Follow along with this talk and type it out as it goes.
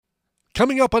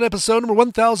Coming up on episode number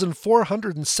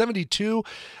 1472,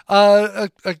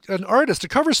 an artist, a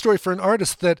cover story for an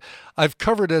artist that I've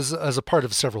covered as a part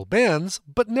of several bands,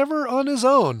 but never on his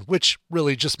own, which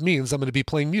really just means I'm going to be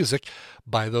playing music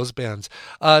by those bands.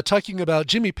 Talking about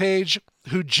Jimmy Page,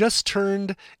 who just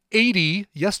turned 80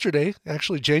 yesterday,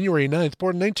 actually January 9th,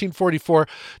 born in 1944,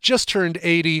 just turned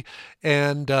 80,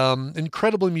 and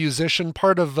incredible musician,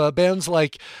 part of bands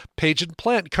like Page and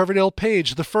Plant, Coverdale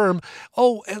Page, The Firm,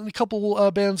 and a couple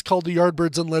bands called the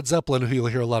Yardbirds and Led Zeppelin, who you'll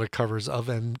hear a lot of covers of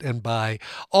and by.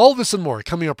 All this and more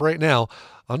coming up right now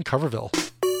on Coverville.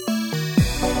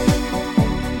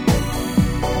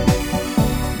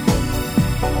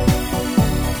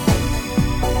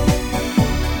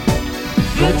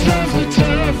 The times are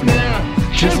tough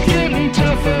now, just getting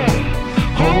tougher.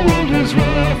 Whole world is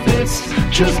rough, it's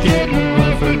just getting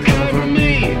rougher. Cover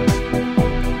me,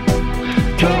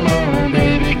 come on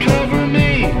baby, cover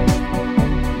me.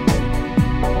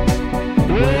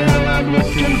 Well, I'm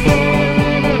looking for a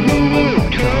lover who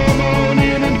will come on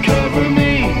in and cover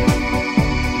me.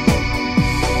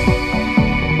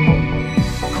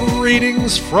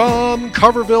 Greetings from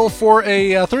Coverville for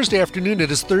a Thursday afternoon.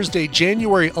 It is Thursday,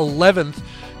 January 11th.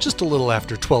 Just a little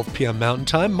after 12 p.m. Mountain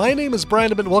Time. My name is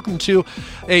Brian, and welcome to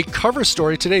a cover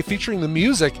story today featuring the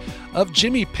music of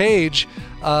Jimmy Page.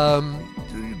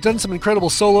 Done some incredible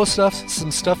solo stuff,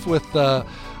 some stuff with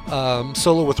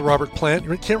solo with Robert Plant.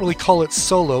 You can't really call it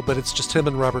solo, but it's just him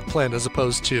and Robert Plant as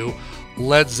opposed to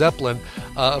Led Zeppelin.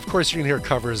 Of course, you're going to hear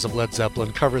covers of Led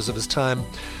Zeppelin, covers of his time.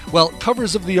 Well,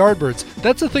 covers of the Yardbirds.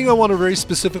 That's a thing I want to very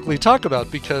specifically talk about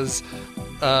because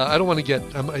I don't want to get...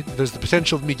 there's the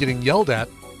potential of me getting yelled at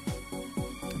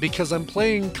because I'm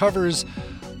playing covers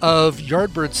of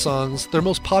Yardbird songs, their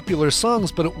most popular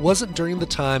songs, but it wasn't during the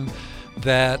time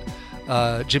that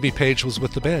Jimmy Page was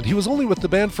with the band. He was only with the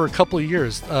band for a couple of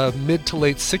years, mid to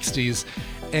late 60s,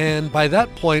 and by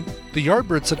that point, the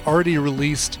Yardbirds had already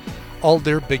released all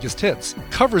their biggest hits,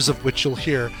 covers of which you'll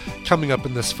hear coming up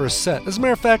in this first set. As a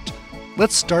matter of fact,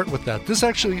 let's start with that.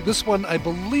 This one I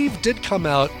believe did come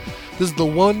out. This is the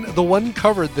one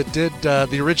cover that did,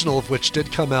 the original of which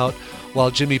did come out while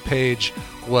Jimmy Page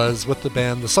was with the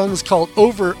band. The song is called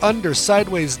Over, Under,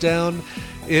 Sideways, Down.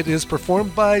 It is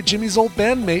performed by Jimmy's old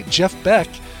bandmate, Jeff Beck,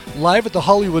 live at the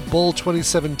Hollywood Bowl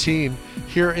 2017.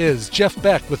 Here is Jeff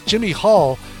Beck with Jimmy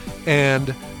Hall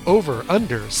and Over,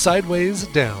 Under, Sideways,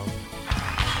 Down.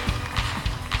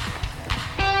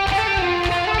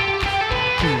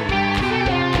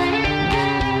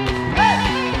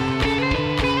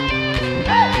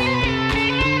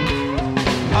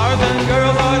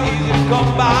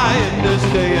 Come by in this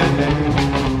day and age,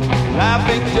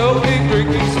 laughing, joking,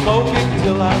 drinking, smoking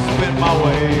till I spent my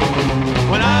way.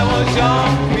 When I was young,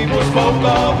 people spoke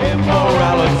of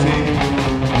immorality.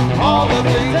 All the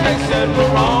things they said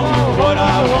were wrong, what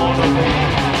I want to be.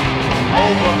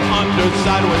 Over, under,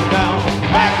 sideways, down,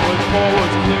 backwards,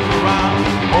 forwards, clear around.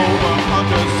 Over,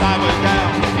 under, sideways,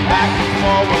 down, backwards,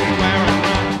 forwards, square and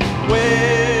round.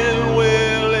 When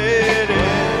will it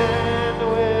end?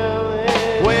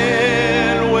 When?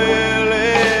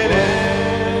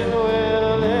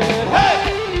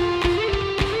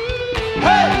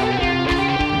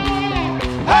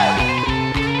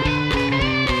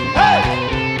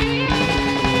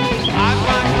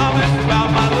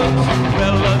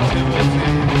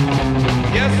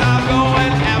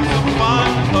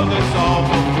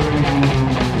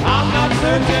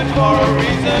 For a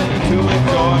reason to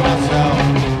enjoy myself.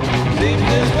 Seems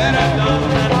it's better done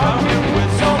than coming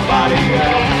with somebody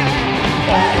else.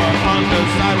 Over, under,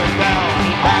 sideways, down,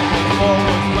 backwards,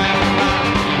 forwards, square and round.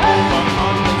 Over,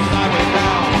 under, sideways,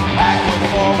 down, backwards,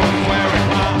 forwards, square and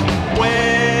round.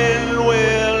 When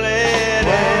will it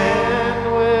end?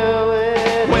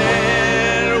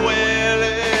 When will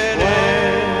it end?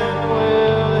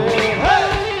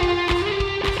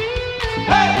 Hey!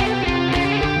 Hey!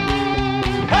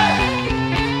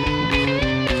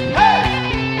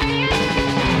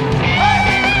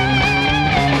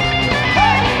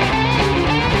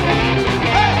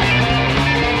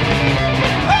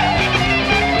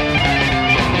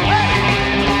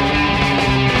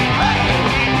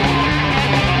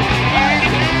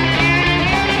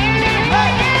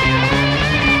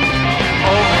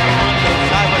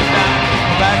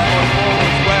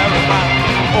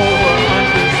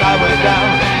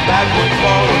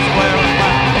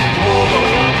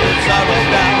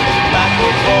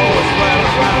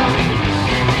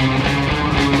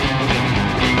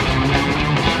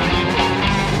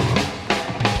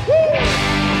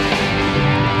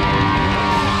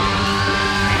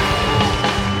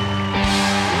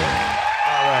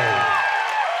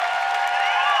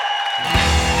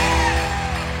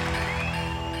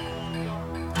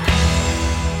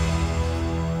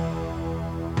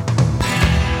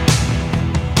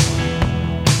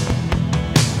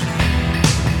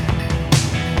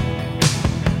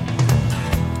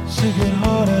 sick at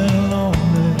heart and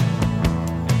lonely,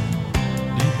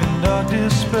 deep in dark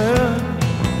despair.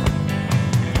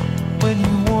 When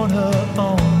you want her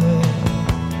only,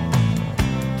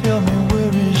 tell me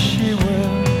where is she,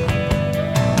 where?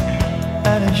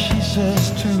 And if she says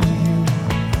to you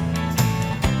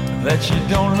that she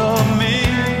don't love me,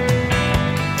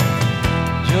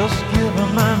 just give her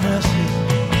my message,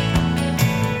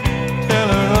 tell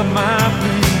her of my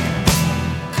plea.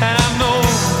 And I know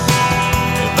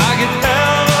if I could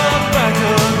have her back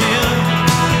again,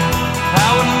 I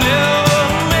would never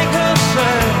make her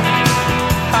sad.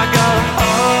 I got a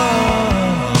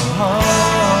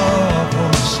heart for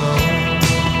a soul.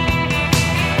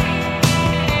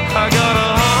 I got a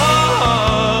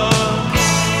heart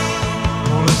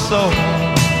for a soul.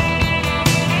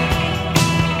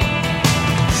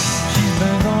 She's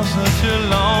been gone such a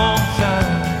long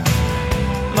time,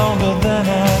 longer than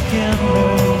I can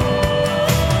bear.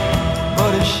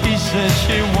 But if she says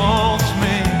she wants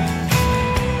me,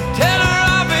 tell her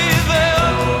I'll be there.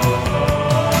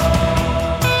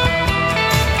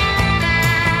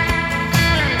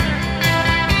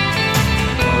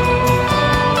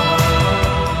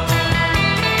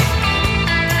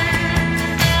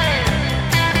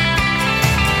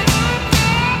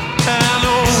 And I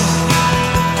know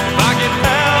if I could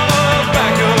have her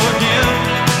back again,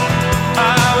 I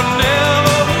would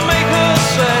never make her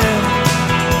sad.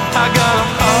 I got a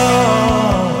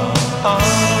heart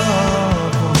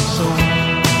for a soul.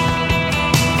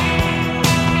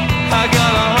 I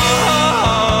got a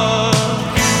heart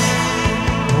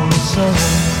for a soul.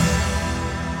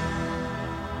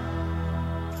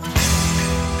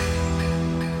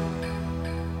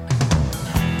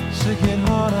 Sick at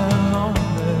heart and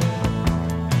lonely,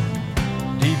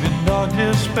 deep in dark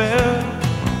despair.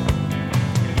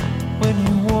 When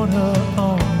you want her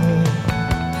only,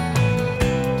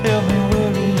 tell me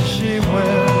where is she,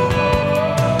 where?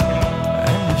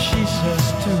 And if she says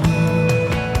to you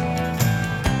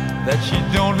that she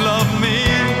don't love me,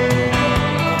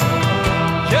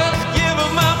 just give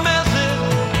her my message,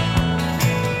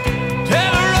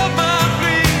 tell her of my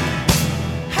plea.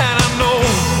 And I know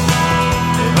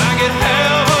if I could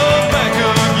have her back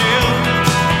again,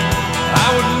 I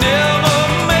would never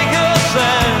make her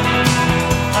sad.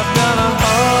 I've got a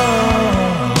heart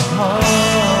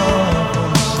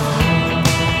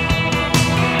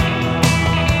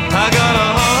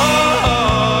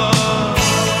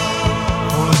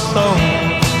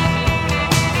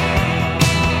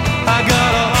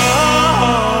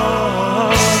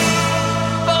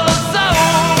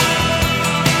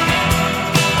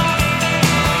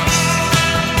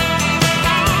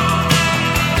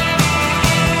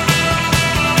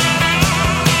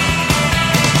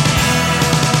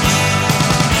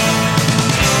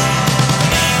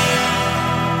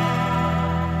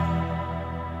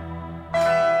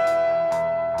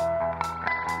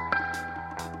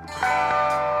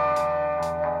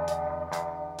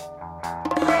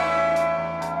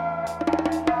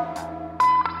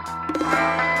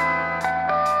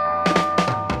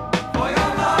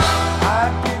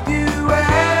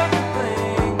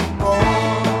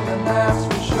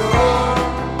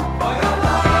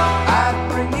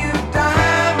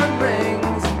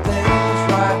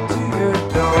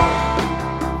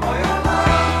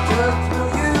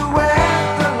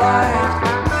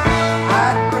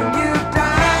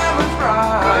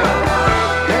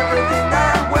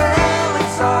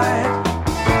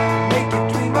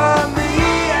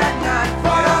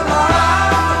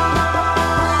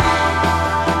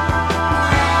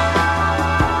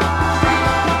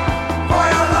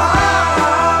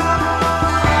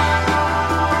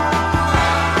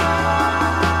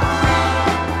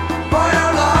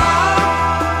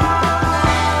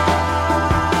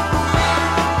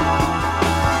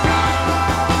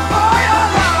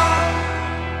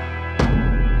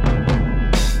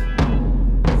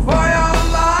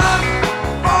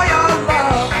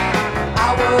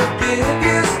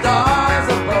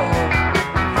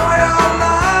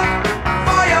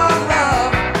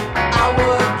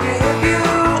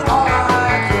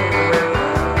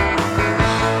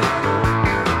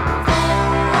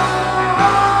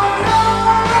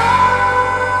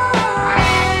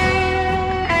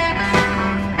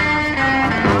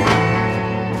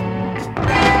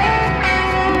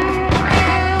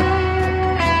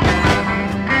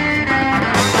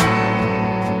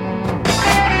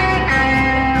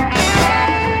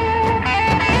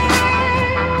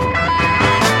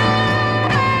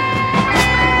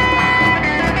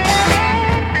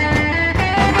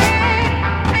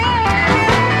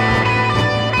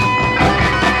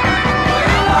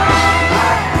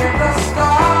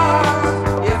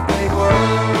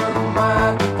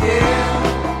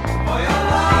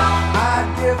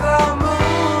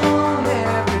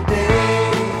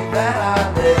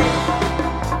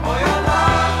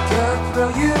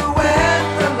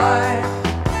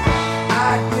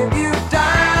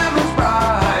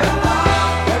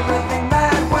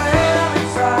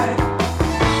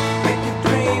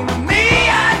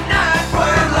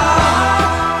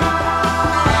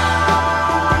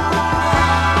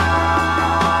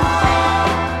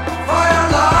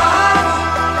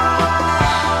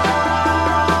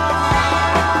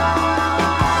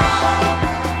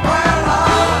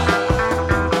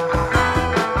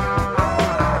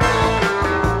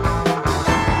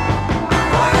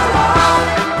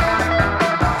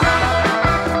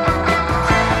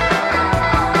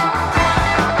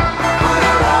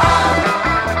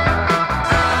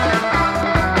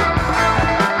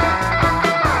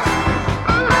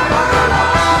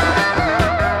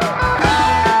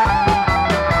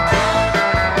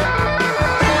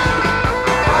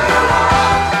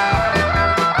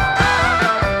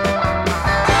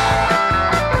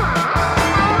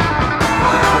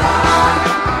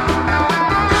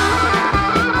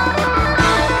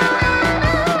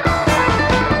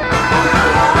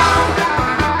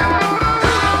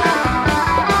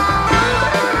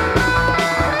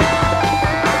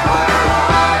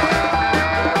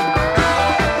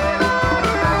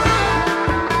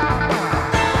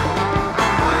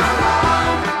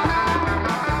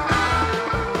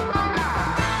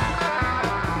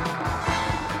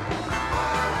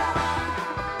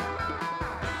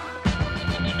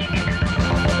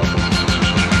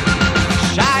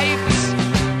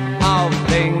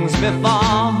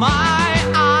my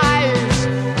eyes.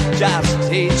 Just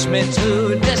teach me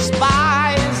to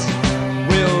despise.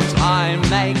 Will time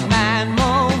make man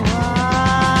more wise?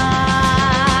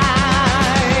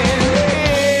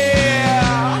 Here,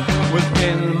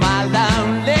 within my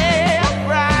lonely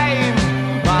brain,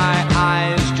 my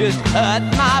eyes just hurt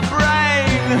my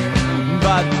brain.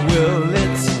 But will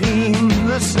it seem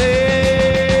the same?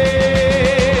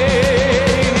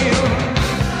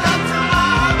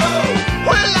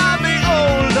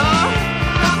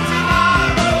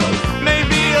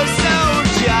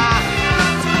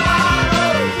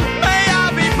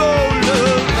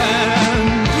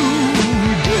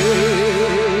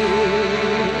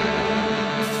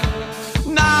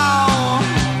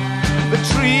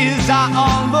 Are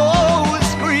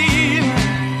almost green,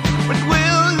 but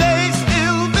will they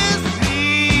still be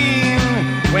seen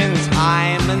when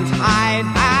time and tide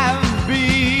have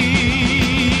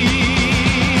been?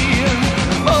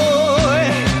 Boy,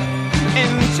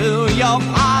 into your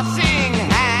passing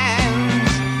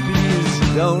hands, please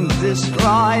don't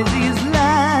destroy these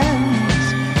lands,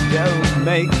 don't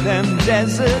make them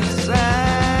desert sands.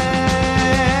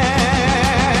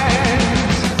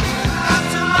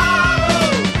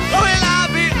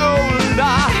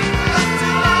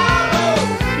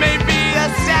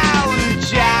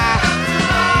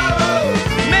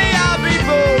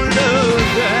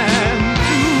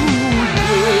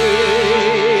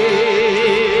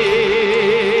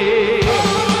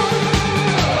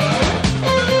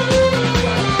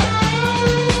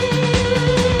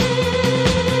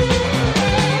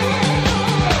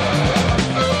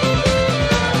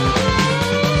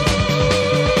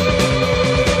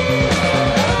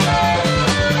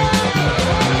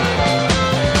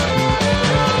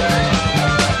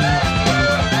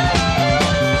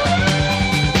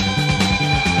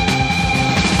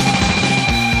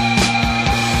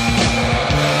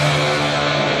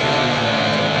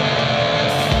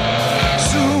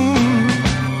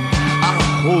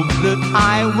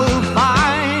 I will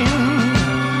find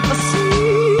a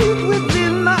seed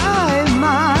within my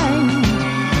mind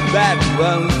that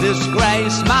won't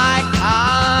disgrace my kind.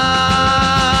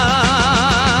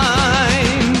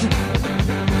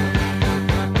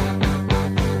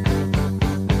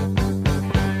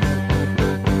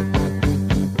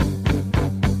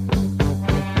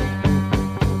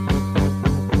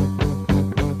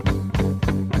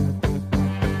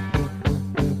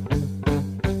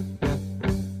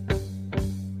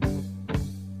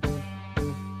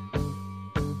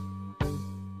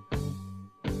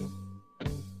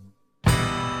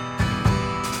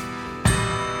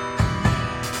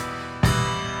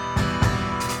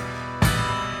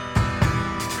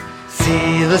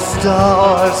 See the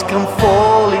stars come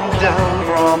falling down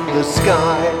from the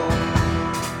sky,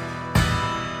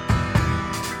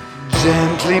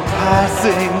 gently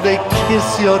passing, they kiss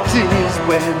your tears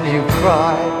when you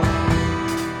cry.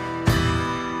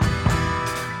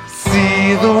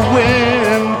 See the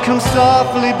wind come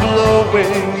softly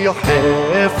blowing your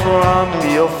hair from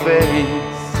your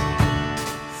face.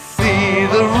 See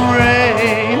the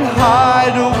rain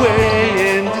hide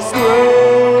away in disgrace.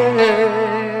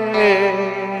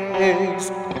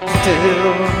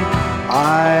 Still,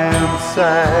 I am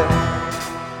sad.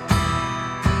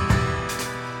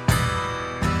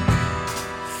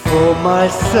 For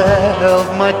myself,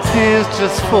 my tears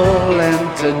just fall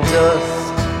into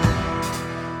dust.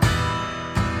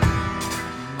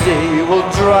 Day will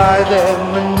dry them,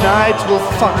 and night will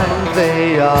find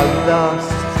they are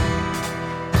lost.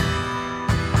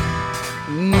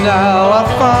 Now I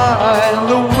find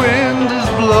the wind is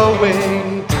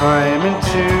blowing time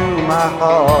into my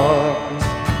heart.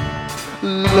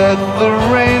 Let the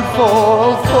rain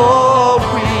fall, for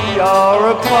we are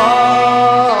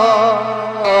apart.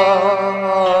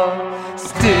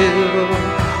 Still,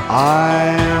 I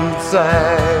am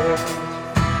sad.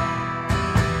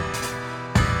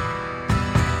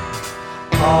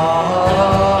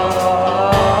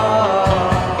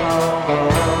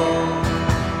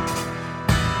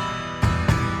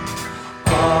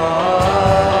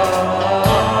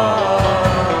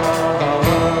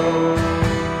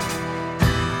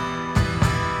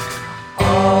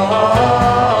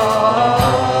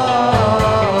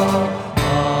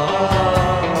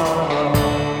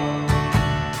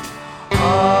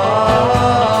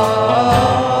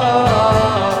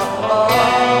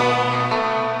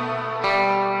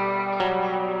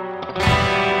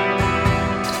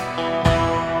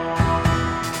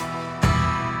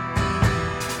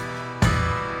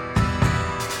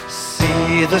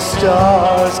 See the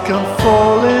stars come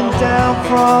falling down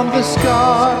from the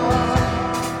sky,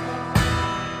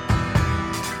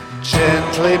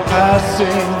 Gently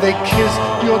passing, they kiss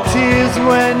your tears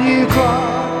when you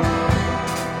cry.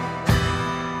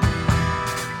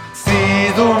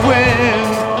 See the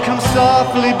wind come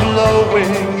softly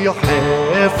blowing your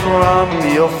hair from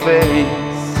your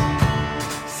face.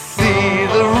 See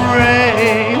the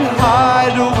rain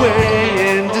hide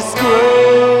away in disgrace.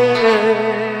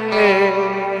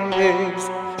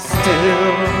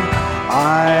 Still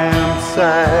I am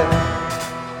sad.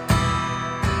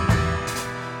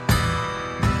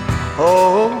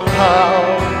 Oh, how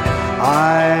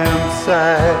I am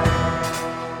sad.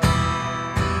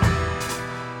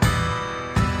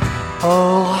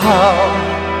 Oh, how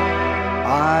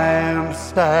I am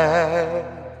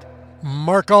sad.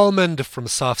 Mark Almond from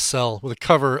Soft Cell with a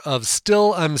cover of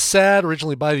Still I'm Sad,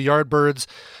 originally by the Yardbirds,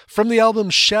 from the album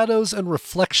Shadows and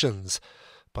Reflections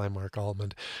by Mark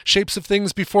Almond. Shapes of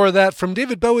Things before that from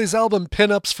David Bowie's album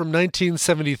Pin-Ups from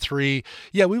 1973.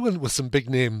 Yeah, we went with some big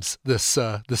names this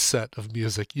set of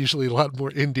music, usually a lot more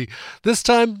indie. This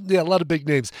time, yeah, a lot of big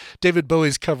names. David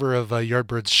Bowie's cover of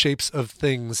Yardbirds' Shapes of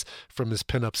Things from his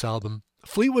Pin-Ups album.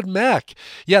 Fleetwood Mac,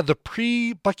 yeah, the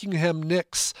pre-Buckingham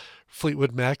Nicks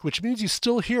Fleetwood Mac, which means you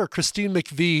still hear Christine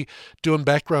McVie doing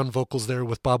background vocals there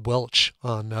with Bob Welch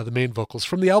on the main vocals.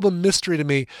 From the album Mystery to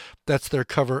Me, that's their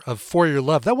cover of For Your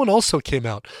Love. That one also came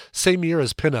out same year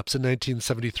as Pin-Ups in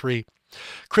 1973.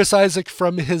 Chris Isaak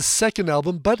from his second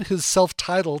album, but his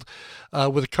self-titled,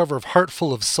 with a cover of Heart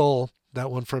Full of Soul, that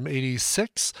one from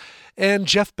 86. And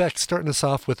Jeff Beck starting us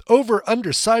off with Over,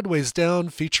 Under, Sideways, Down,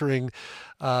 featuring,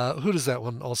 who does that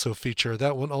one also feature?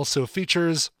 That one also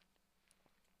features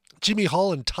Jimmy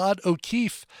Hall and Todd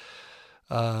O'Keefe,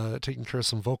 taking care of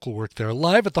some vocal work there.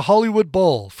 Live at the Hollywood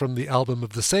Bowl from the album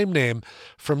of the same name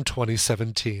from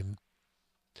 2017.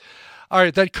 All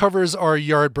right, that covers our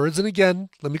Yardbirds. And again,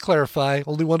 let me clarify,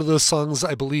 only one of those songs,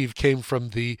 I believe, came from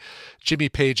the Jimmy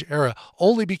Page era,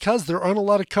 only because there aren't a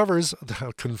lot of covers.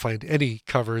 I couldn't find any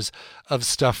covers of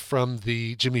stuff from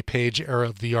the Jimmy Page era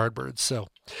of the Yardbirds. So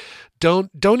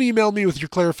don't email me with your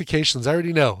clarifications. I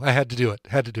already know. I had to do it.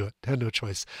 Had no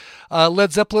choice.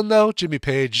 Led Zeppelin, though, Jimmy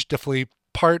Page, definitely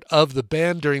part of the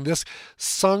band during this.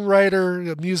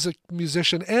 Songwriter,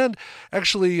 musician, and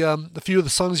actually a few of the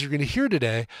songs you're going to hear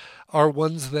today are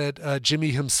ones that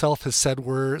Jimmy himself has said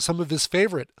were some of his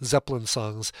favorite Zeppelin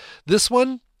songs. This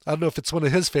one, I don't know if it's one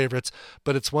of his favorites,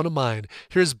 but it's one of mine.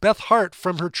 Here's Beth Hart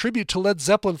from her tribute to Led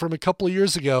Zeppelin from a couple of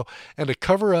years ago and a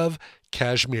cover of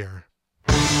Kashmir.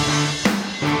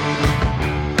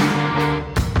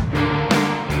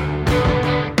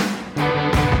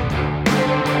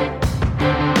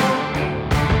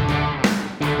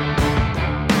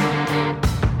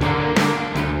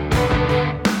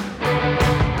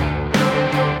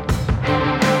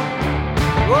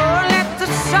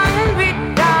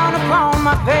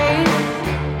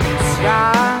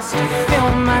 Stars to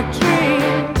fill my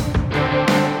dream.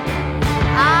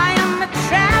 I am a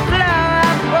traveler,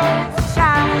 I rode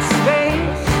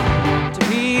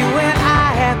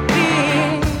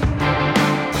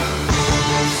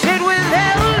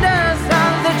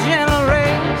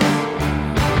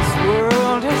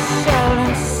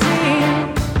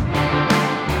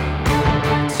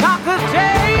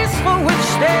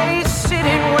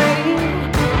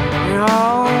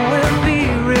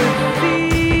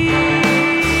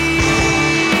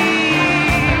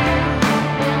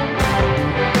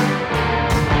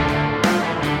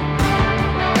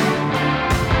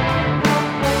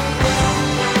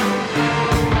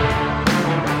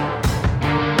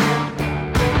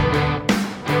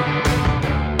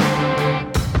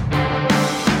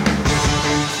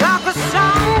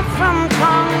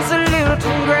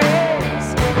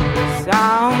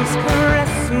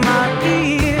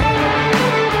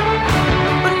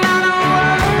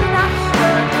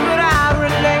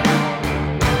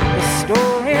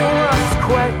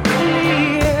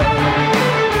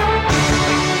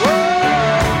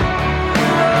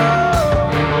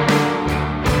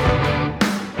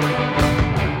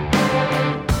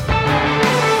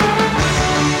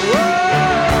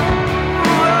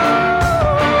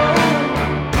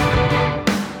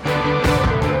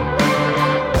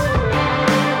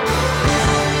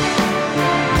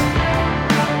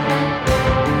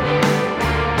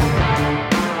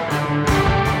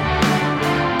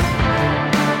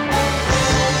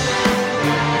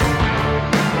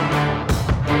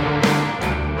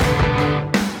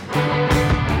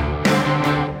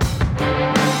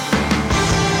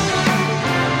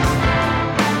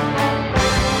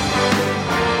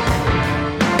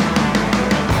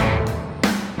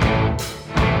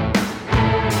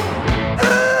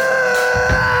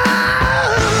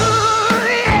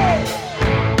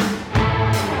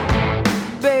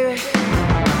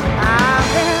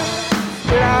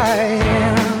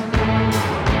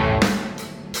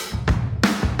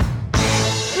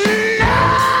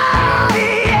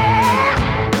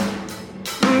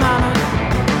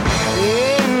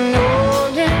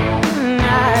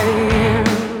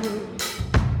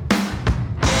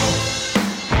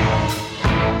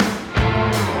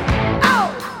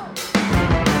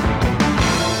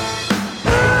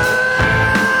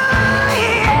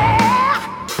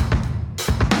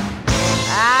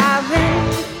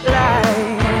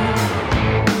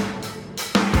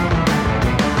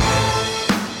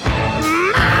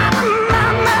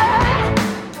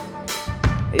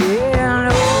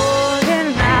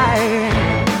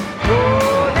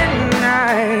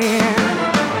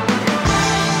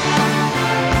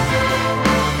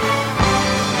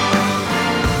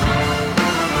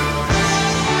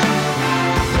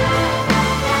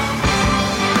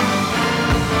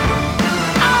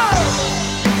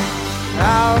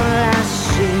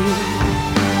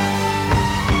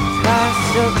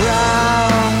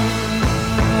ground.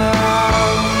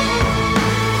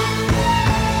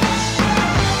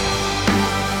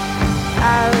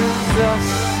 As the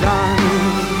sun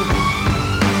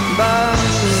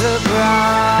burns the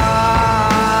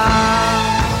ground,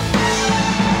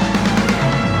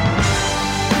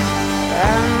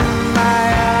 and my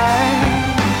eyes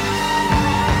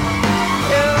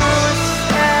will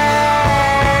stand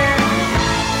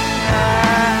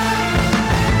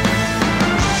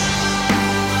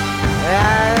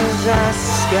as I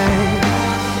scan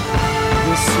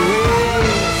this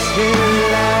wasted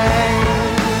land.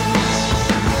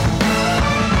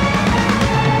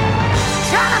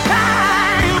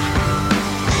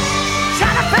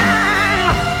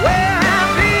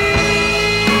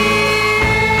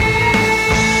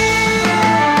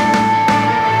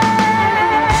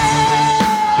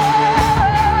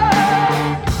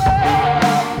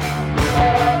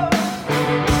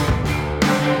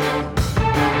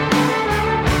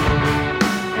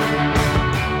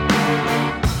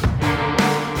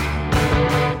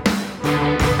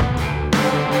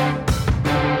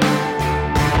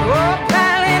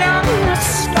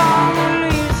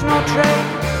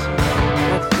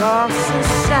 Lost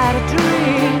inside a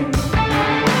dream.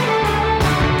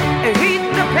 Heat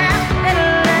the path that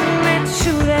led me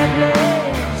to that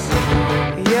place,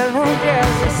 yellow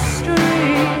desert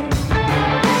stream.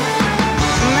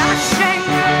 My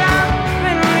Shangri-La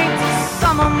beneath the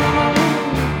summer moon,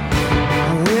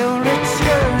 I will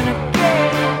return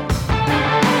again.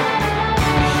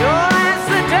 Sure as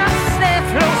the dust that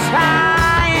floats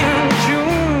high in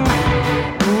June,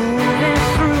 moving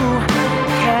through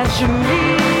Kashmir.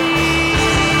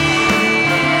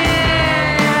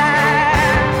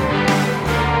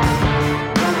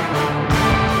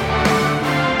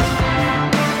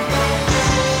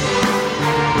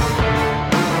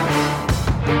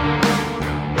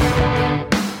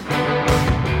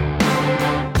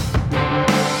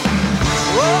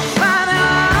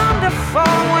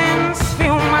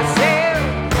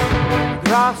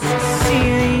 Across the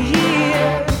sea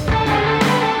here,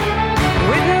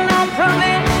 with no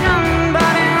provision but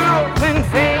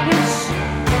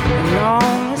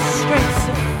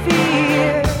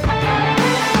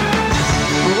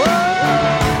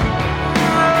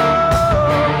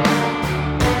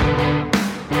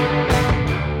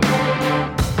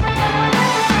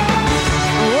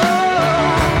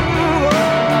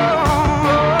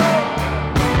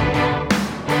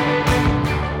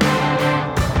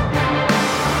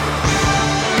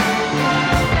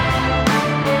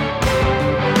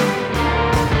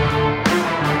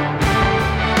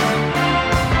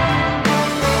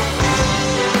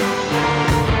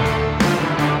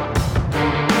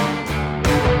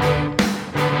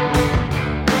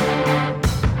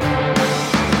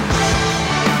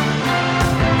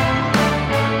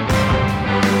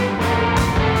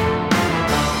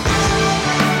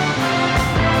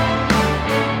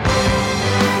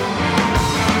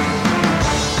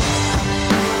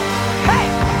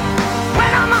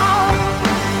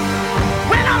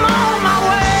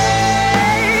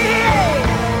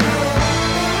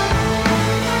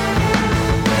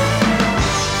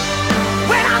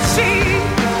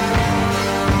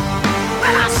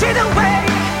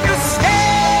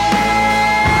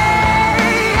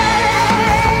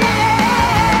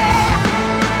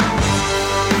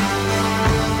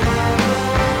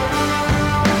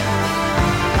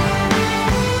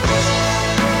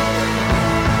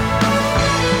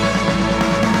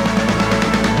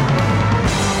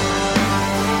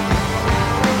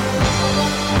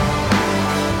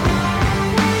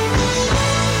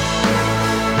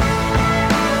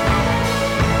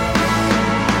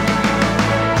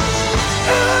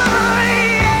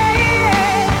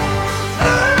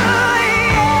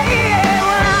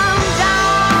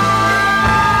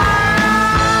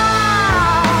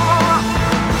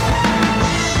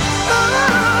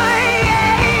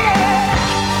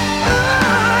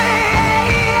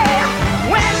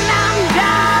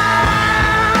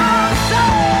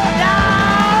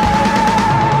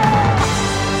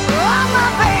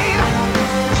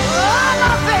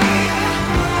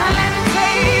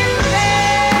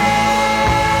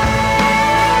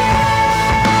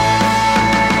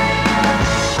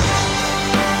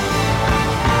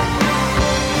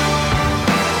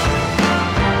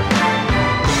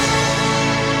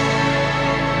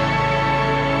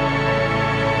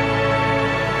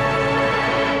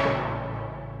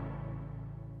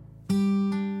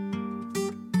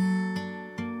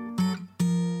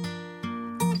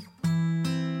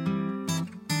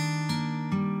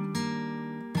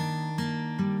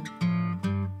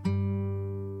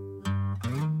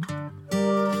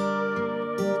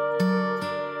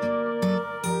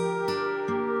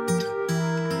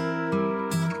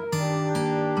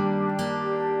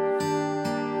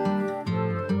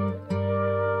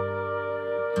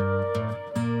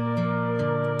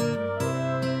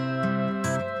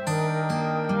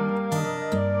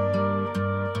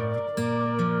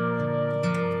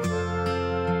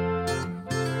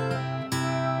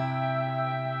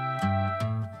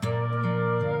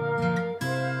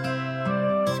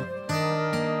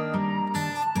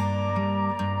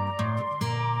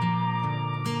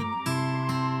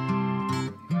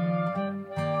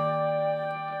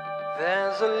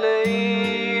There's a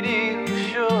lady who's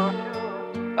sure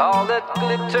all that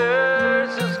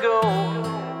glitters is gold,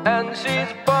 and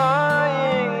she's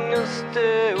buying a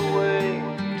stairway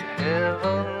to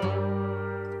heaven.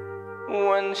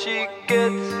 When she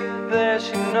gets there,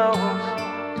 she knows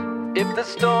if the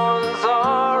stores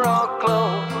are all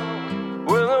closed,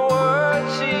 with a word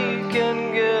she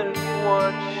can get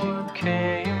what she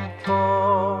came for.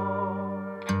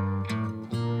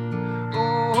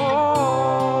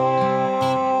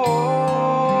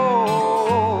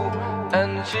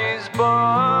 And she's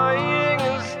buying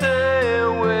a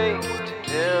stairway to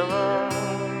heaven.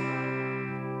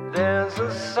 There's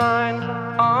a sign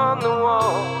on the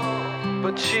wall,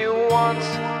 but she wants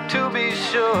to be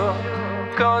sure,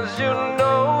 'cause you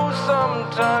know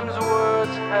sometimes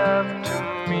words have two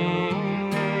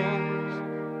meanings.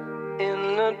 In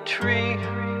a tree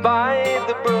by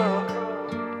the brook,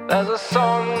 there's a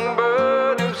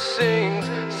songbird who sings.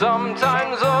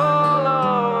 Sometimes all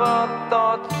of our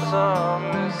thoughts are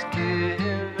misgiving.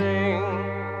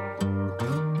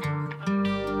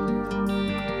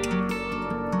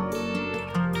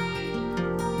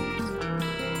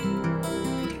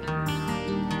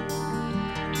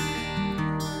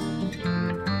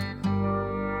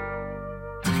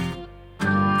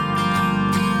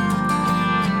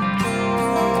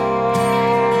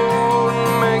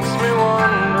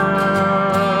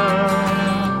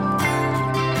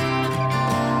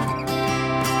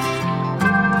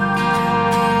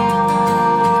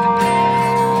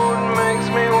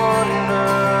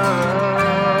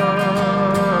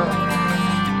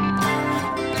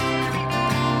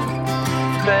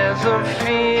 There's a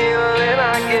feeling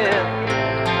I get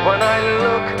when I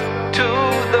look to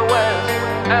the west,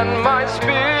 and my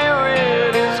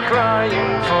spirit is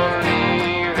crying for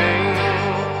leaving.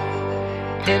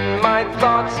 In my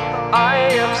thoughts I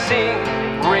have seen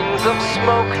rings of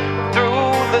smoke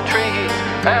through the trees,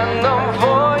 and the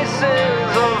voices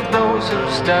of those who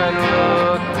stand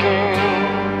looking.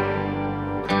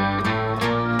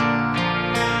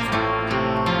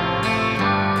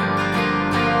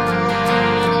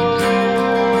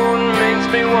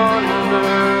 Me wonder.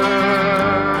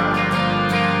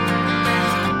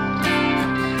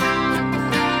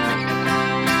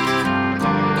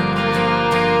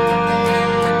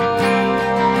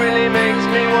 Really makes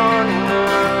me wonder.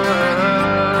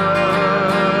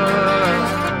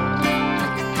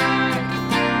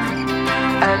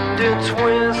 And it's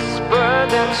whispered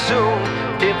that soon,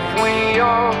 if we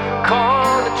all call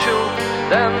the truth,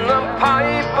 then the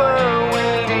piper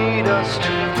will lead us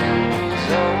to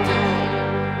reason.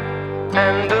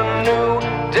 And a new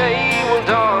day will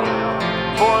dawn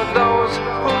for those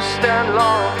who stand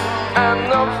long, and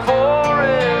the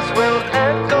forest will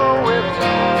echo with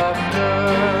laughter.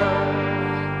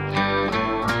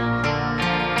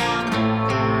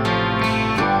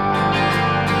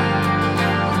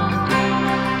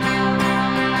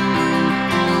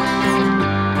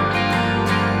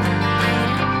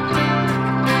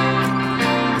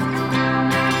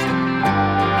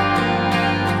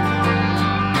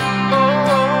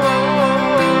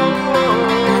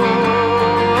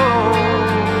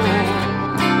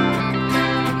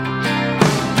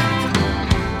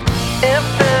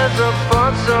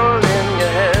 Bustle in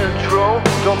your hedgerow,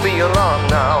 don't be alarmed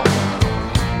now.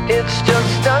 It's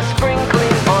just a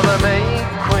sprinkling for the May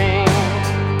Queen.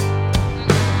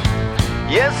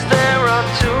 Yes, there are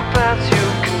two paths you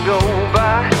can go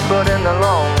by, but in the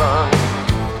long run,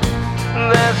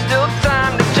 there's still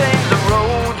time to change the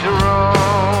road you're on.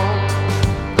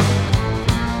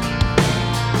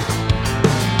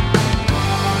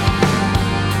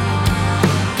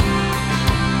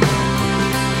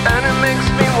 And it makes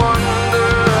me wonder.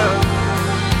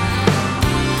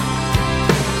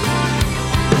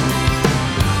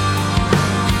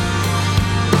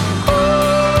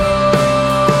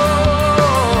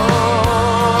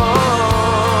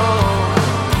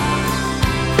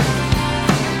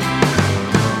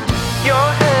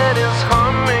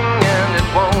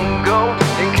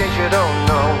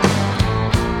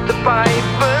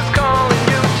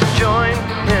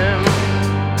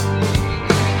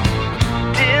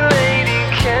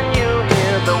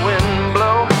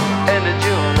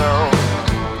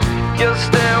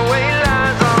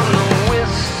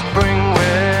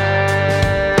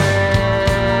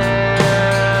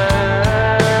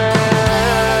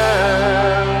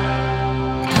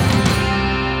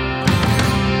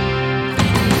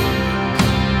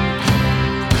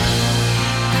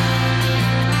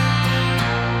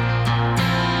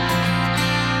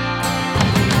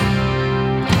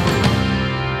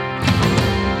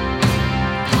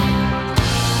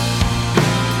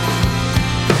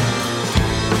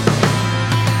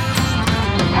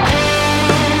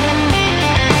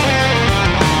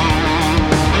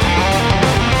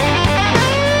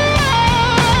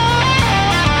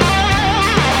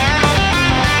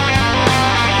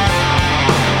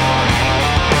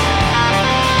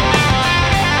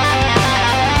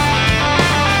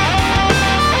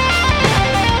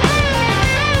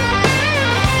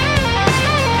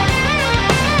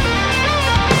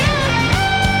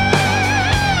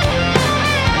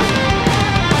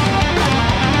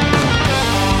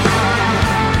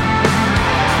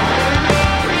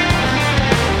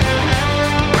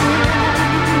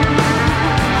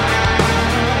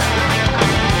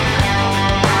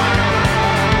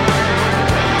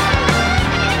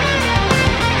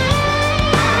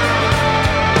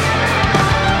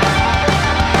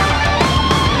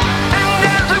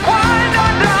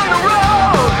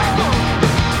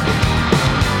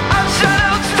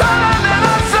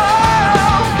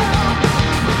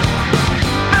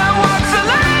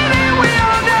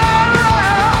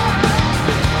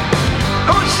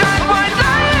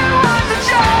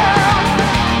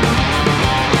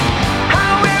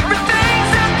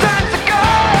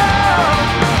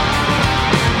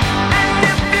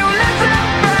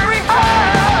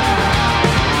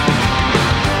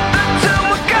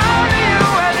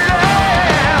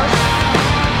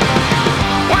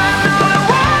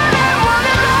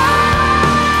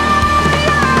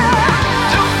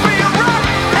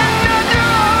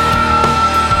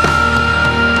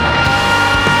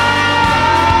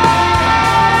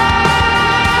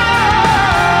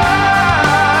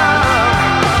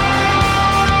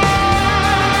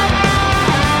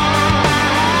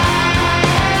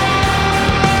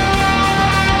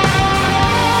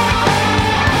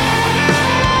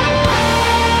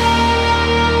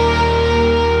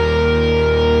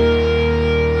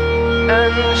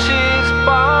 she's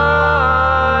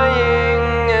buying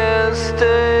a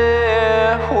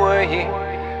stairway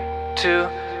to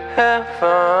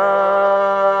heaven.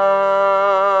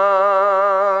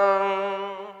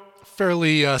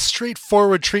 Fairly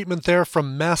straightforward treatment there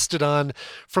from Mastodon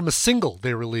from a single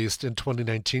they released in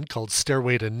 2019 called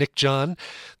Stairway to Nick John.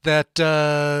 That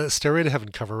Stairway to Heaven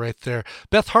cover right there.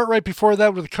 Beth Hart right before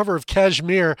that with a cover of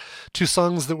Kashmir, two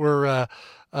songs that were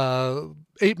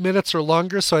 8 minutes or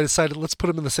longer, so I decided let's put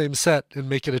them in the same set and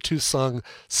make it a two-song,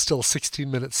 still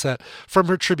 16-minute set from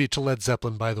her tribute to Led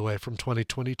Zeppelin, by the way, from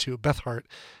 2022, Beth Hart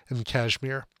and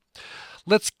Kashmir.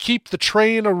 Let's keep the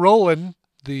train a-rolling,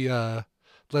 the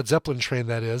Led Zeppelin train,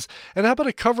 that is. And how about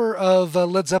a cover of a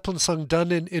Led Zeppelin song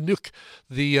done in Inuk,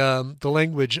 the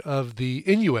language of the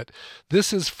Inuit.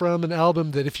 This is from an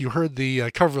album that if you heard the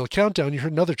Coverville Countdown, you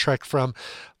heard another track from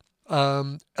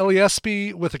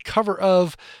Eliaspi with a cover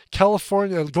of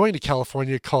California, Going to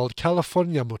California, called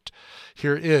Californiamut.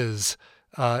 Here is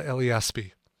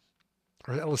Eliaspi,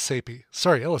 or Elisapi.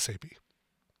 Sorry, Elisapi.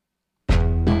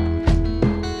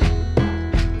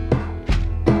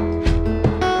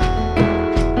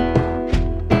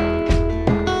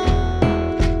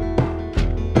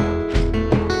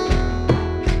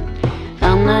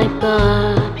 Ba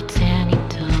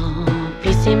bitenito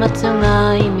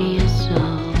pisimatanga imiyaso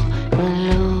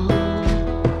ngalo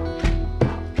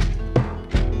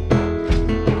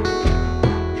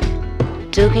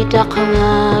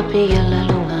tukitaqanga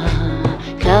pigalalunga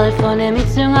California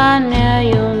mitsunga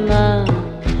neayuma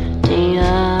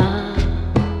tia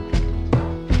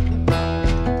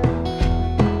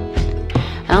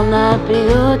Alna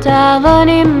piguta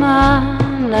vanima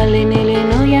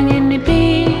lalinilinu yang inipi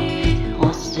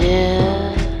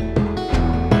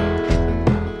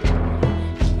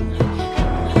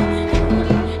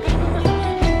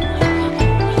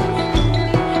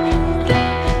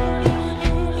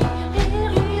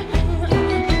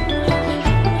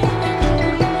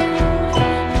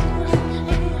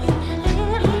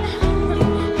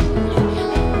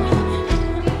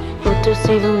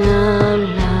Silunga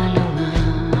lalunga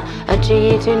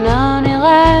Achiti na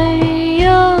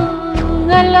nirayo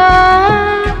ngala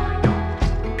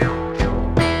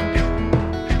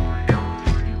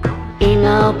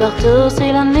Ina partout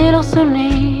c'est la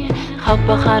nilosuni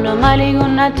Khapakano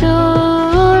maligun na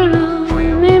tulu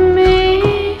mimi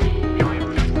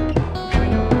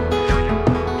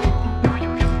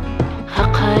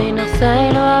Hakai na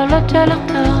sailo ala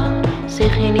talakta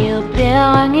Sikhini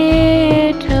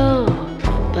upiangito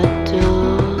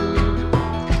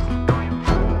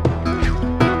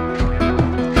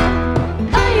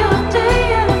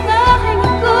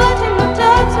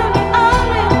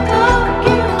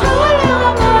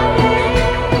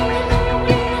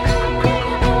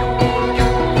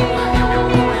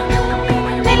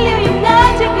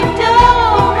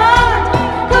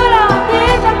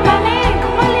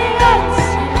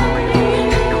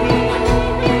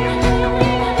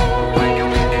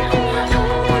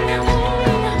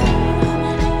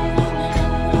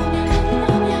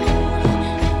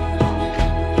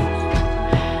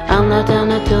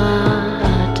Dana tua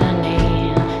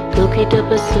atane Kukita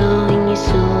paso ingi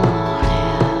soya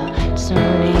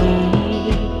Suni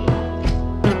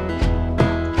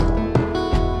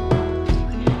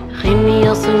Khini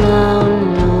yosunga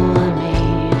unuame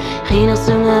Khina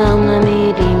sunga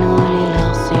unami dino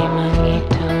lilasi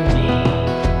mangitumi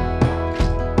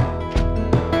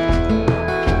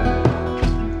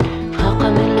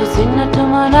Khakamilu sinna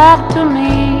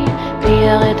tumanatumi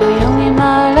Biareto yungi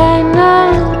malena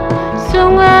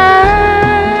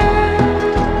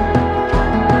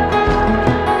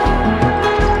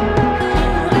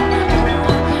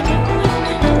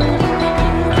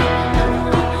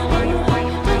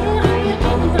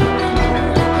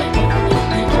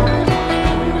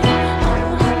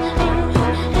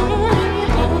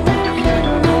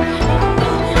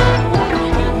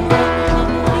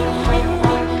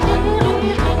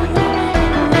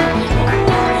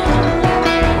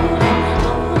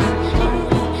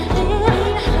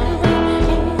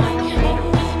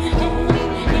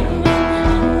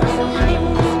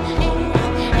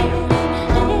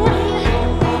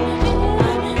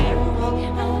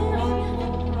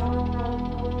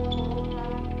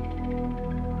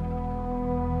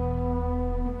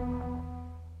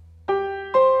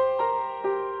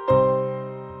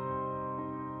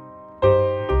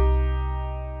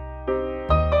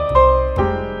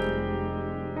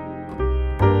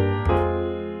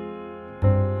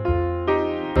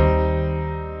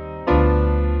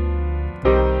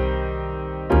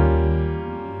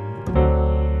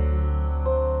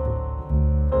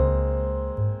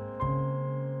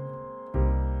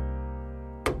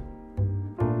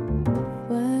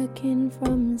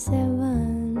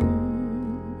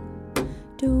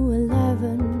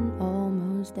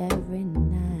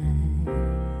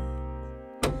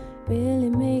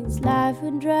this life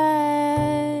would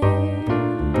drive.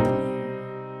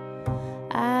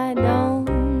 I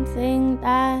don't think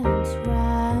that's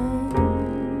right.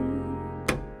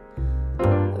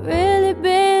 I've really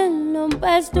been the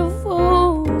best of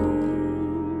fools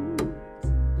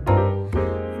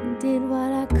and did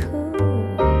what I could.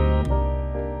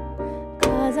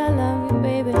 'Cause I love you,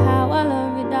 baby, how I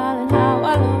love you, darling, how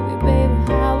I love you, baby,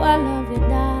 how I love you,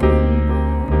 darling.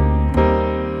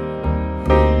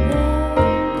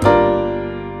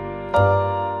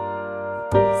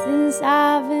 Since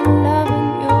I've been loving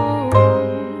you,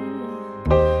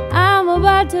 I'm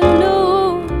about to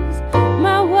lose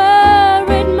my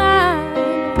worried mind.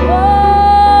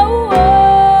 Whoa,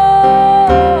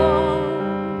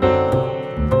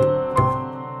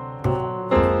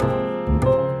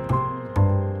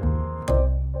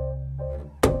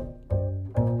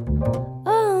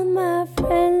 all my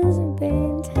friends have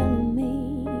been telling me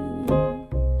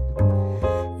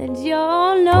that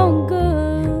you're no good.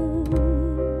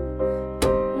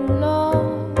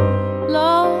 Lord,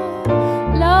 Lord,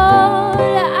 Lord,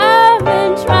 I've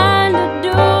been trying to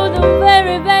do the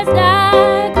very best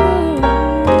I could.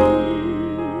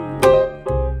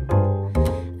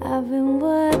 I've been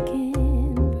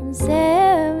working from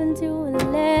 7 to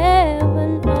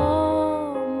 11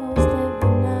 almost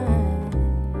every night.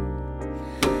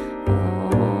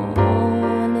 Oh,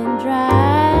 and it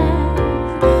drives.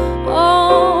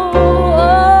 Oh,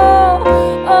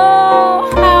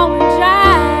 how it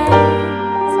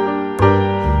drives.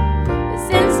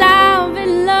 Since I've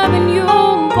been loving you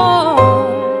more,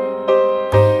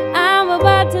 I'm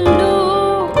about to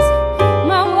lose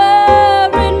my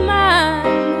worried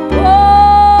mind. Whoa,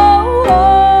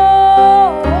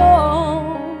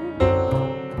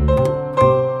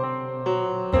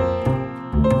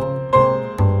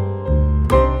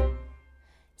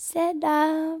 said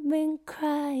I've been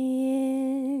crying.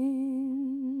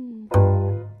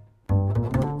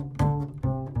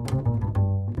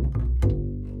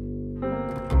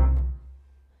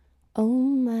 Oh,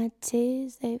 my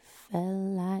tears, they fell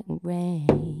like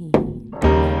rain.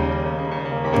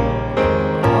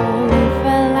 Oh, they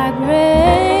fell like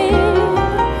rain.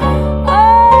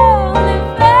 Oh, they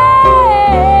fell,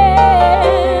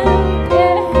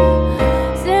 yeah.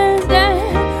 Since then,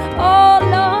 oh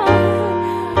Lord,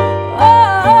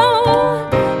 oh,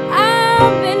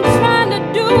 I've been trying to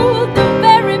do the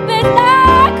very best I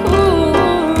could.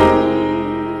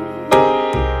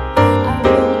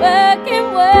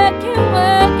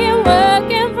 I've been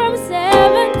working from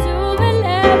 7 to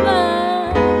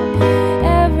 11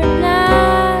 every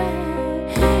night,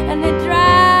 and it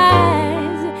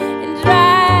drives,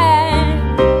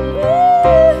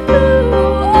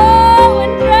 oh,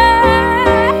 it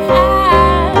drives.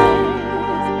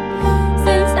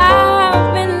 Since I've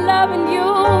been loving you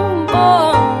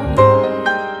more,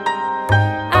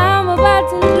 I'm about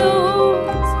to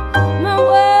lose my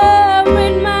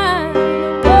worried mind.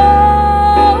 Whoa.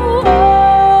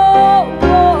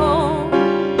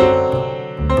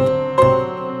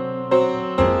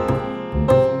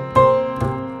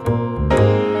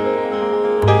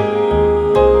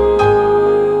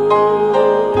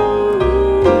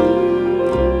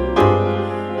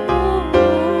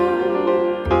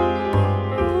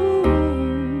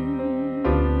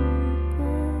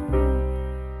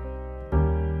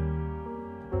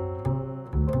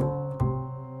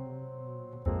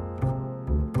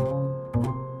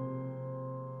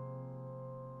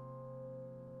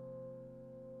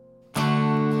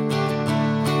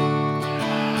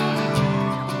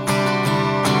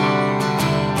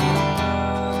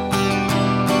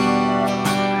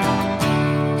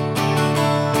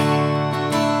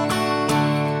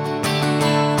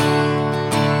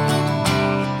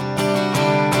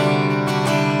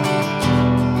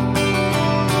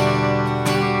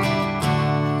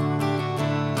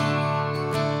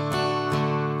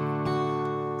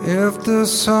 If the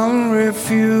sun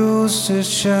refused to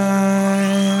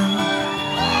shine,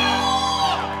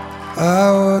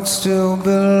 I would still be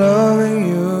loving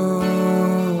you.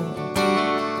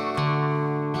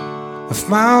 If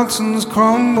mountains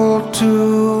crumbled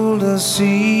to the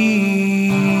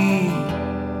sea,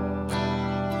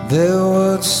 there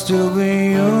would still be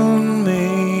you and me.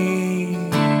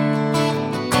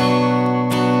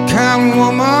 Kind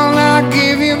woman, I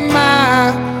give you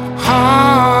my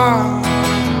heart.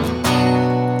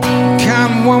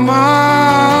 Kind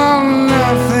woman,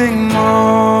 nothing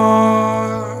more.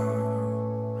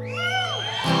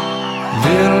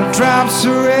 Little drops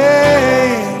of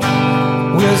rain,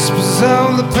 whispers of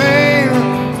the pain,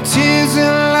 tears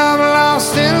in love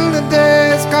lost in the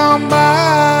days gone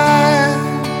by.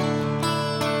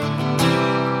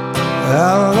 I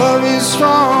love is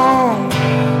strong.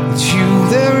 With you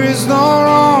there is no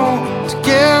wrong.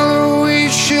 Together we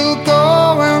shall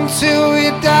go until we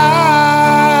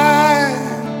die.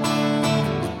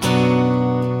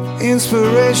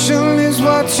 Inspiration is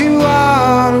what you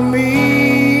are to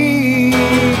me.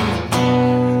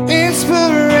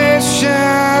 Inspiration,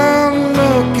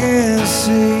 look and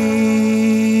see.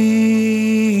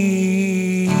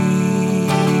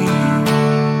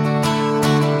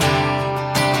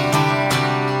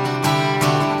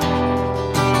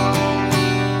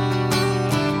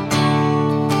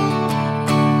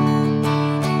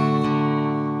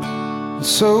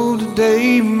 So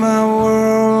today my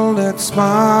world that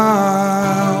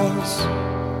smiles,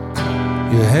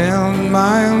 your hand in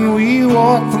mine, we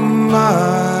walk the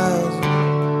miles.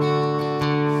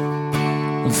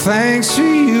 And thanks to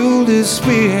you this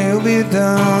will be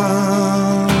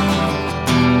done.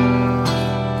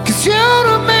 'Cause you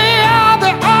to me are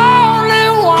the only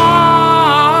one.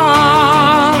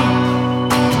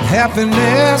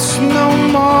 Happiness no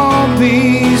more be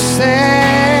sad.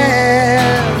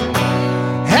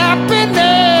 Happiness,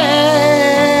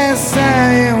 I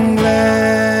am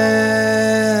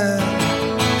glad.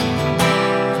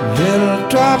 Little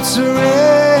drops of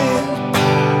rain,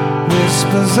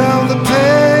 whispers of the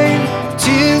pain,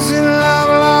 tears in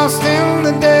love lost in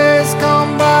the days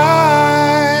gone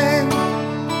by.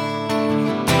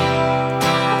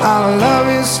 Our love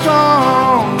is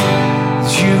strong,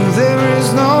 with you there is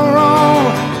no wrong.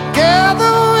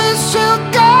 Together we shall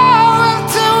go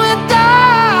until we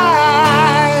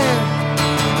die.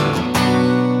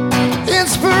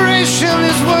 Inspiration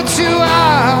is what you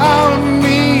are to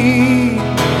me.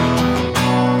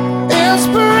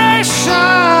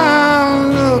 Inspiration,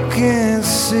 look and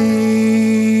see.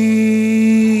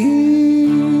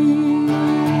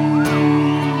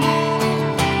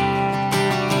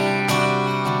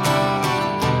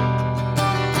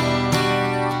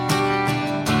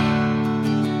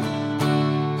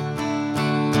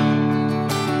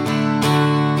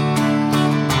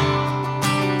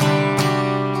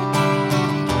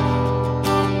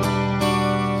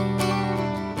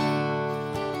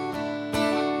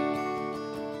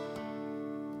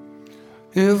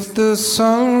 If the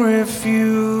sun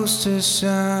refused to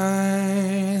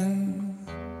shine,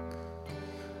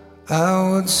 I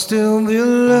would still be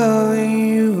loving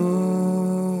you.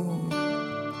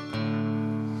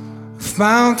 If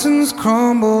mountains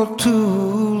crumble to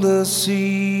the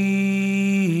sea,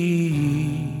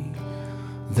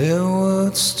 there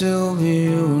would still be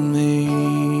you and me.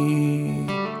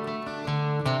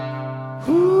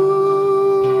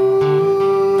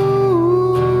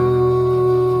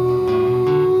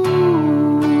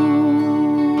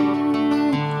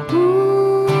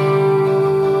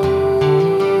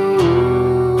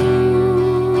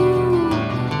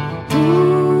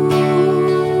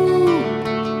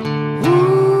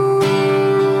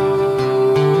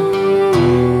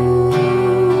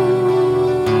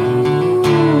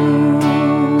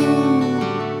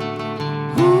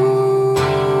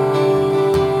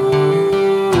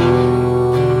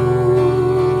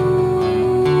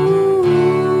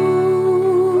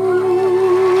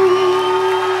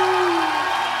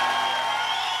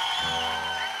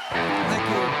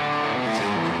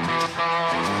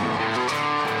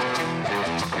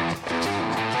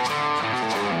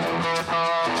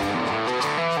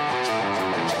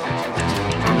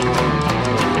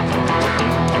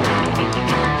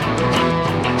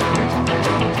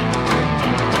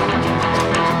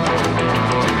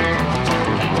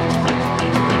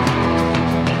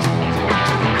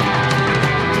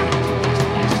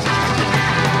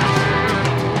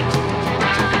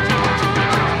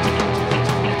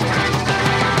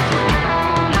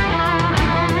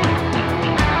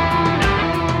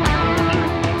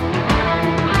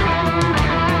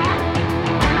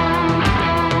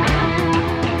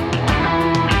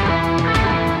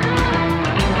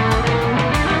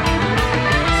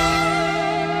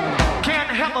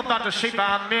 The shape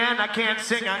I'm in, I can't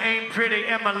sing, I ain't pretty,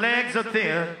 and my legs are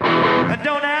thin. And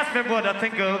don't ask me what I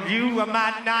think of you, I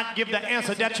might not give the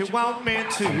answer that you want me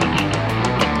to.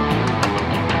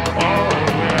 Oh,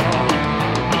 yeah.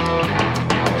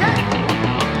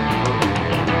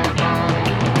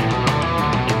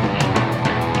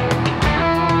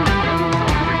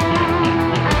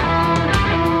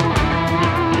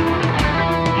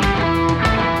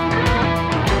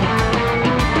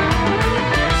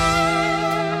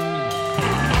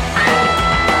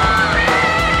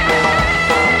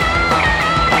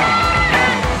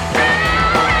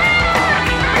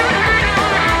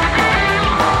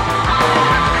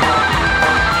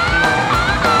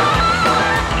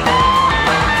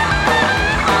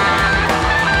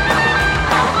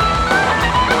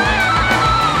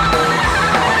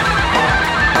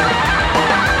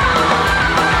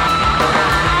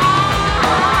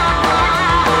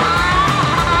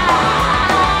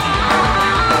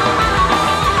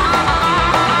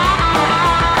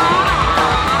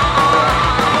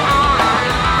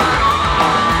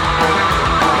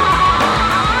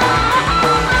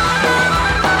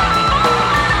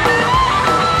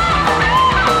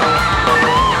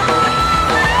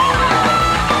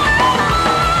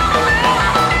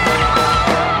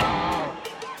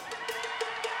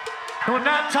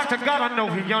 I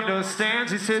know he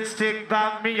understands. He said, stick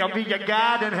by me, I'll be your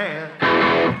guiding hand.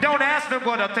 Don't ask me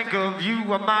what I think of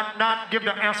you. I might not give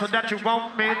the answer that you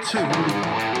want me to.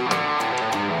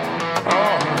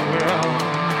 Oh, well.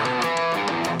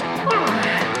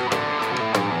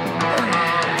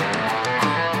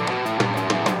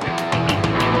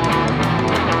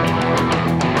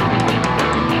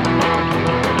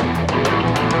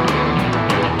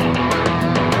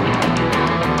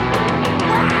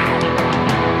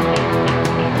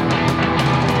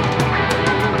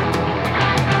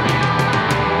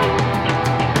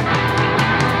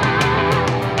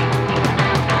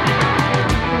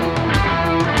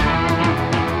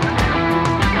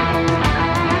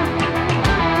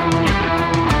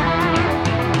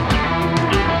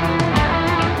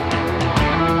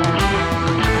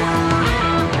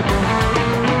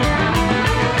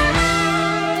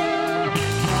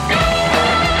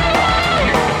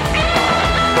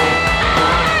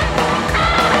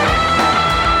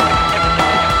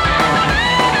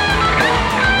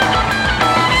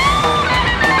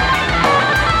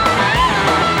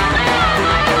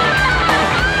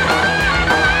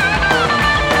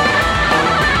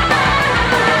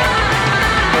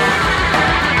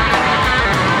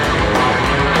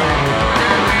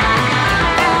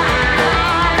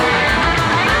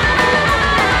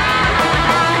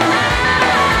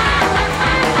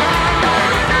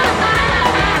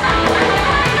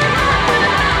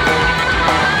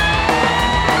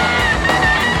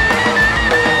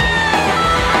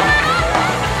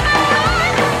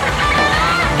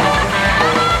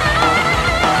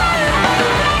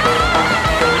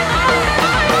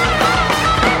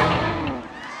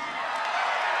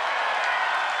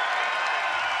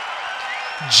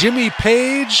 Jimmy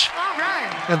Page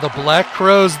and the Black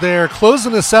Crowes there,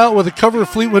 closing us out with a cover of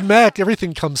Fleetwood Mac.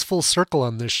 Everything comes full circle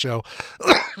on this show.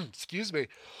 Excuse me.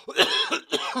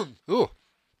 Ooh,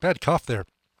 bad cough there.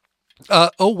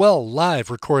 Oh Well, live,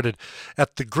 recorded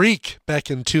at the Greek back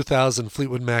in 2000,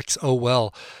 Fleetwood Mac's Oh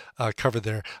Well cover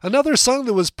there. Another song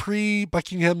that was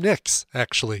pre-Buckingham Nicks,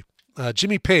 actually.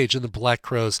 Jimmy Page and the Black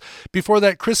Crowes. Before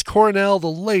that, Chris Cornell, the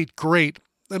late, great,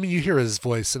 I mean, you hear his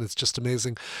voice and it's just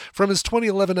amazing. From his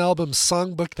 2011 album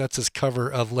Songbook, that's his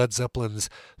cover of Led Zeppelin's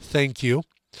Thank You.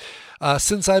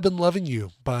 Since I've Been Loving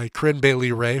You by Corinne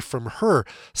Bailey Rae from her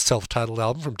self-titled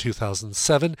album from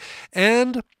 2007.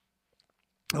 And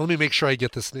let me make sure I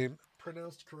get this name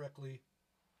pronounced correctly.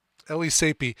 Ellie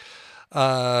Sapie.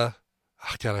 Oh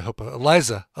God, I hope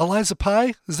Eliza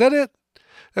Pye? Is that it?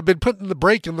 I've been putting the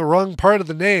break in the wrong part of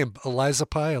the name. Elisa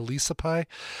Pye. Anyway,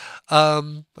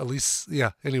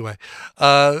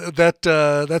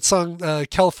 that song,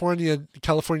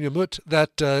 California Mut,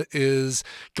 that is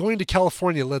Going to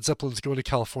California. Led Zeppelin's Going to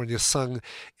California, sung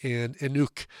in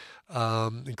Inuk.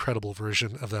 Incredible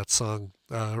version of that song,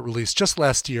 released just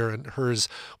last year, and hers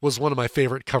was one of my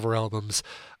favorite cover albums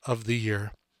of the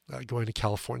year, Going to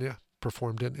California,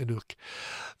 performed in Inuk.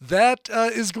 That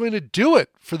is going to do it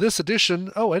for this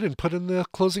edition. Oh, I didn't put in the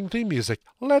closing theme music.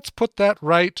 Let's put that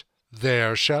right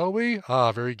there, shall we?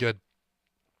 Ah, very good.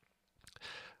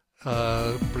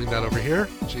 Bring that over here.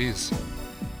 Jeez.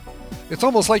 It's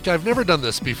almost like I've never done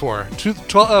this before.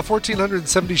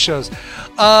 1,470 shows.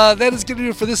 That is going to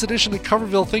do it for this edition of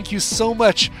Coverville. Thank you so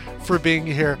much for being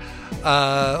here.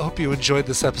 I hope you enjoyed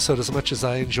this episode as much as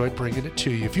I enjoyed bringing it to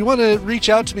you. If you want to reach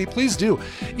out to me, please do.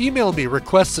 Email me,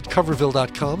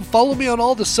 requests@coverville.com. Follow me on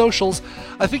all the socials.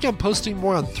 I think I'm posting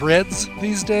more on Threads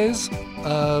these days.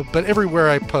 But everywhere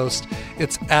I post,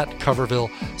 it's at Coverville,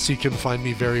 so you can find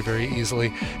me very, very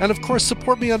easily. And of course,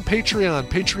 support me on Patreon,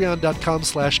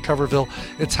 patreon.com/Coverville.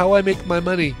 It's how I make my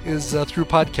money, is through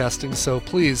podcasting, so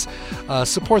please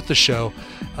support the show.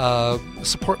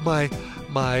 Support my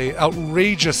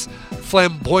outrageous,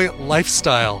 flamboyant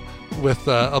lifestyle with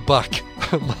a buck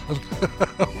a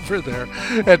month over there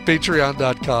at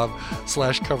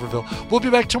patreon.com/Coverville. We'll be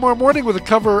back tomorrow morning with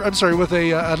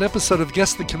an episode of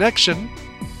Guess the Connection,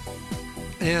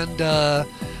 and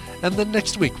then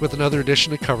next week with another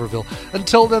edition of Coverville.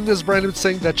 Until then, this is Brandon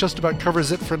saying that just about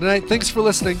covers it for tonight. Thanks for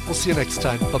listening. We'll see you next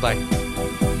time. Bye-bye.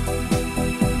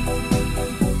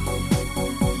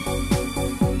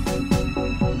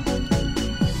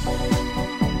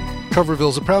 Coverville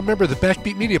is a proud member of the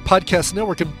Backbeat Media Podcast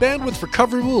Network, and bandwidth for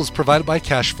Coverville is provided by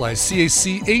Cashfly,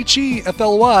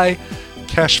 CACHEFLY,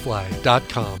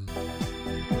 cashfly.com.